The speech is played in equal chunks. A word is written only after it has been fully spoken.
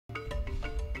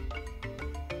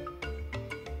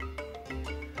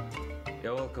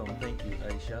You're welcome. Thank you,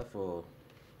 Aisha, for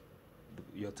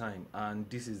your time. And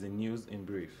this is the news in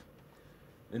brief.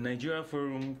 The Nigeria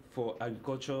Forum for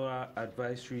Agricultural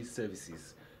Advisory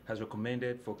Services has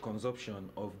recommended for consumption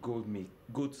of goat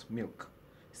milk,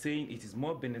 saying it is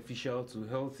more beneficial to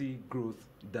healthy growth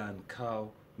than cow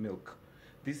milk.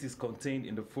 This is contained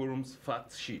in the forum's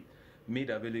fact sheet made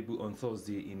available on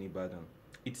Thursday in Ibadan.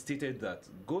 It stated that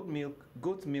goat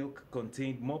milk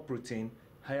contained more protein,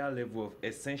 higher level of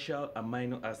essential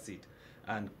amino acid,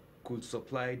 and could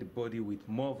supply the body with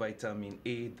more vitamin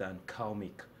A than cow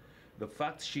milk. The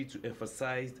fact sheet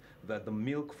emphasized that the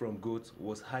milk from goats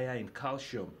was higher in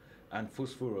calcium and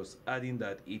phosphorus, adding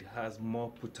that it has more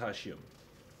potassium.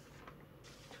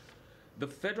 The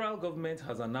federal government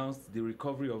has announced the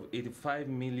recovery of $85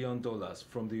 million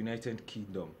from the United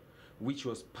Kingdom, which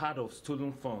was part of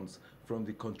stolen funds from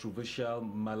the controversial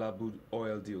Malabu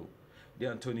oil deal.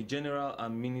 The Attorney General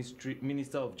and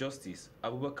Minister of Justice,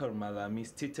 Abubakar Malami,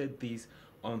 stated this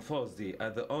on Thursday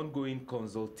at the ongoing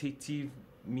consultative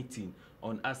meeting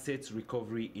on assets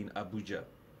recovery in Abuja.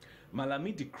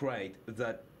 Malami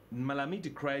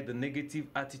decried the negative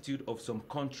attitude of some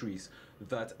countries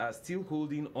that are still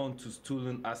holding on to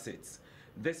stolen assets,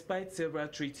 despite several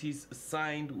treaties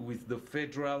signed with the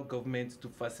federal government to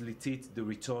facilitate the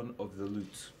return of the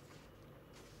loot.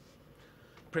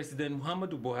 President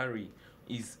Muhammadu Buhari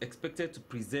is expected to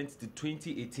present the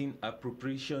 2018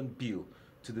 appropriation bill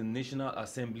to the National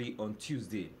Assembly on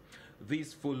Tuesday.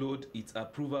 This followed its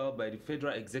approval by the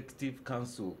Federal Executive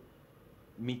Council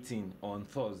meeting on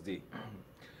Thursday.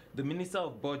 The Minister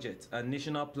of Budget and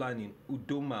National Planning,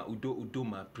 Udo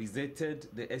Udoma, presented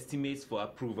the estimates for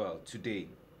approval today.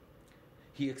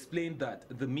 He explained that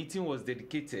the meeting was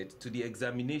dedicated to the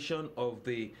examination of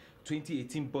the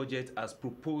 2018 budget as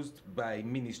proposed by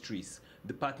ministries,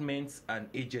 departments and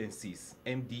agencies,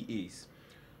 MDAs,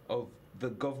 of the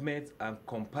government and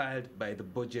compiled by the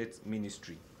Budget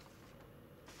Ministry.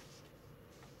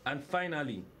 And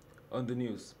finally, on the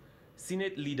news,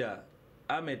 Senate Leader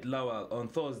Ahmed Lawal on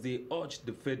Thursday urged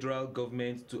the federal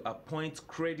government to appoint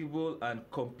credible and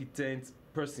competent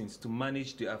persons to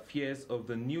manage the affairs of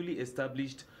the newly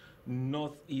established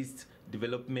Northeast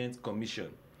Development Commission.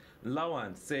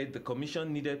 Lawal said the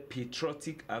commission needed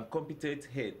patriotic and competent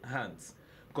hands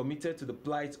committed to the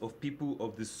plight of people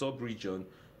of the sub-region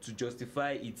to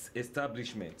justify its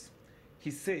establishment. He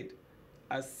said,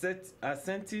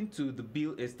 assenting to the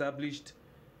bill established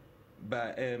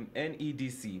by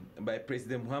NEDC by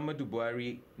President Muhammadu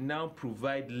Buhari now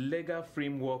provide legal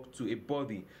framework to a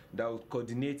body that will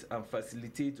coordinate and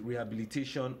facilitate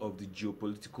rehabilitation of the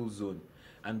geopolitical zone.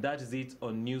 And that is it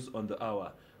on News on the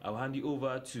Hour. I'll hand you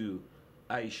over to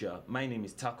Aisha. My name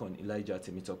is Takon Elijah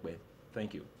Temitokwe.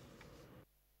 Thank you.